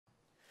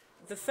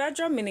The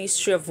Federal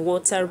Ministry of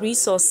Water,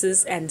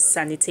 Resources and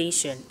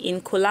Sanitation,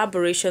 in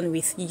collaboration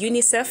with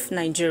Unicef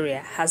Nigeria,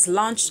 has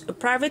launched a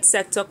private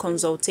sector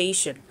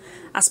consultation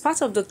as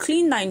part of the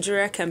Clean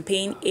Nigeria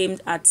campaign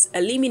aimed at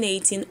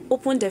eliminating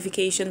open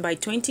defecation by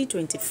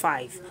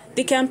 2025.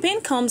 The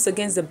campaign comes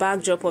against the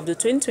backdrop of the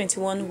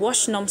 2021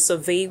 WashNorm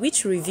survey,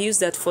 which reveals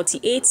that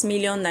 48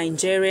 million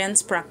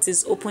Nigerians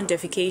practice open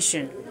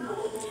defecation.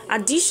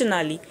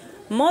 Additionally,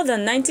 more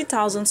than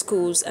 90,000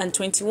 schools and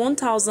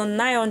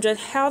 21,900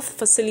 health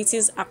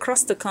facilities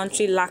across the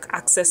country lack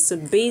access to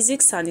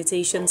basic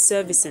sanitation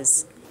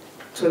services.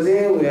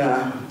 Today we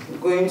are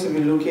going to be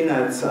looking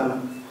at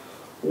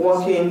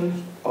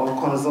working or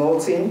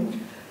consulting,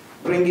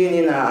 bringing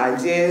in our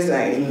ideas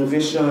and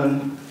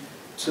innovation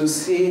to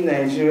see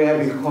Nigeria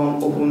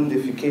become open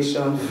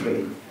defecation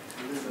free.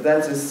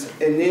 That is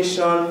a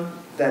nation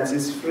that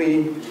is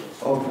free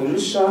of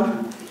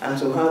pollution, and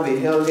to have a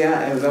healthier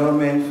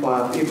environment for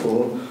our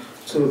people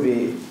to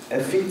be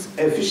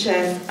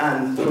efficient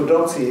and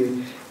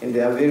productive in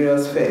their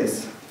various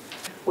spheres.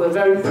 We're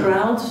very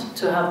proud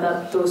to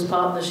have those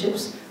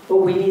partnerships, but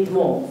we need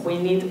more. We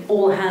need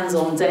all hands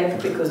on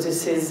deck because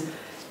this is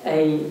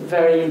a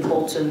very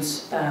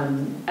important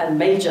and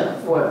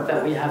major work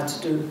that we have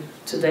to do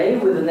today,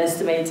 with an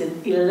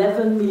estimated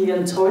 11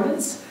 million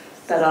toilets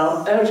that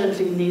are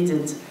urgently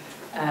needed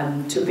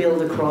to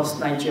build across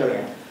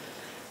Nigeria.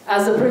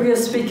 As the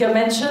previous speaker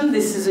mentioned,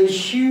 this is a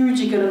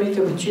huge economic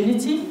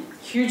opportunity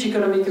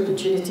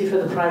for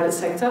the private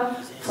sector,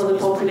 for the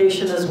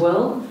population as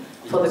well,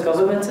 for the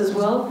government as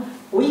well.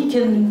 We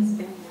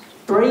can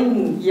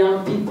bring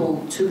young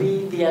people to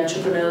be the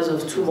entrepreneurs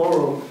of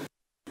tomorrow.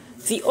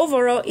 The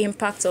overall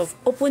impact of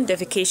open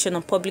defecation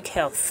on public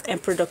health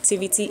and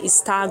productivity is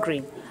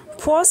staggering.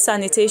 Poor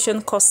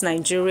sanitation costs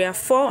Nigeria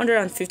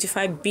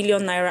 455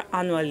 billion naira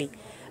annually,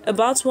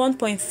 about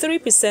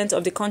 1.3%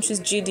 of the country's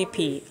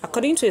GDP,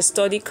 according to a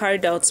study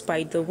carried out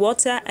by the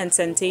Water and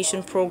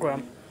Sanitation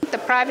Program. The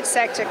private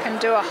sector can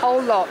do a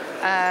whole lot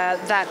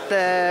that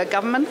the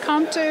government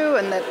can't do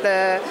and that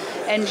the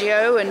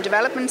NGO and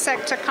development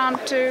sector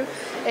can't do,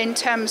 in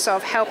terms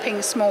of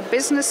helping small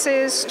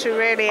businesses to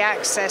really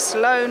access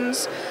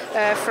loans.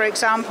 For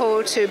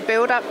example, to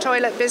build up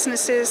toilet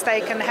businesses,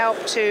 they can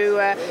help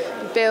to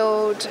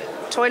build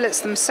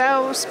toilets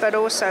themselves, but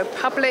also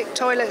public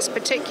toilets,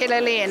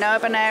 particularly in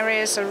urban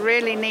areas, are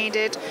really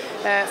needed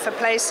for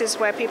places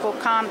where people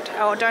can't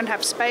or don't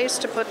have space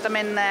to put them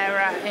in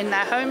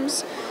their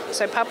homes.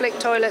 So public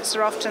toilets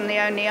are often the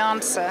only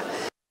answer.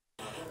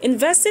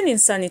 Investing in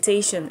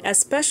sanitation,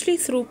 especially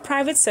through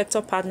private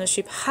sector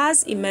partnership,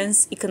 has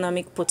immense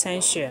economic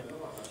potential.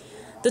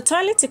 The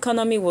toilet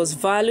economy was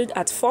valued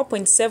at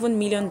 $4.7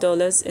 million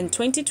in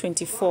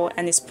 2024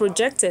 and is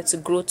projected to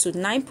grow to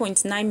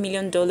 $9.9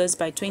 million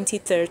by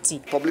 2030.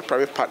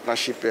 Public-private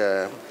partnership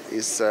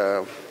is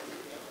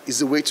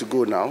the way to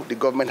go now. The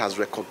government has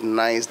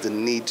recognized the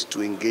need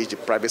to engage the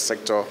private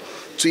sector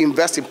to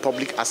invest in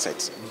public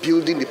assets,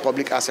 building the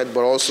public asset,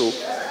 but also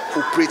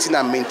operating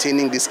and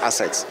maintaining these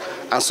assets.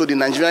 And so the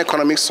Nigerian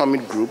Economic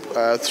Summit Group,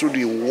 through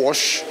the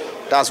WASH,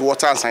 that's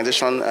Water and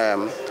Sanitation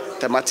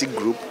thematic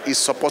group, is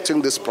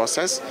supporting this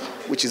process,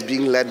 which is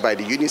being led by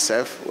the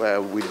Unicef,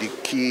 with the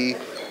key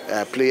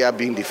player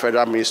being the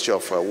Federal Ministry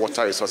of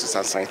Water, Resources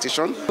and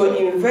Sanitation. So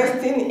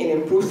investing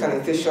in improved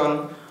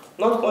sanitation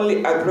not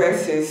only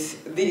addresses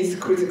these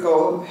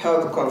critical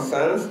health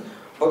concerns,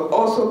 but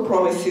also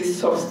promises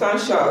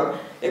substantial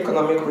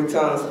economic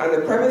returns, and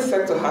the private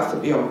sector has to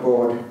be on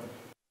board.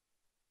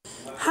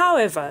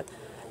 However,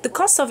 the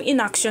cost of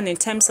inaction in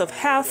terms of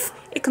health,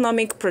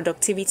 economic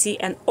productivity,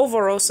 and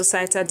overall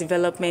societal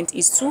development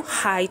is too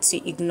high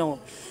to ignore.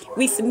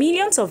 With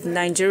millions of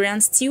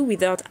Nigerians still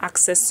without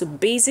access to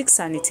basic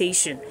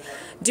sanitation,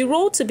 the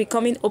road to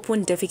becoming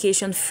open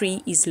defecation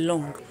free is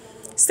long.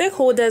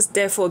 Stakeholders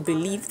therefore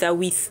believe that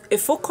with a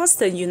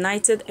focused and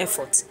united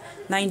effort,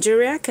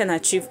 Nigeria can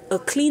achieve a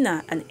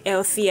cleaner and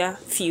healthier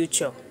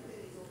future.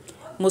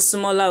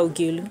 Mosumola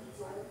Ogelu,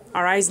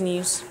 Arise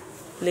News,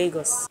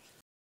 Lagos.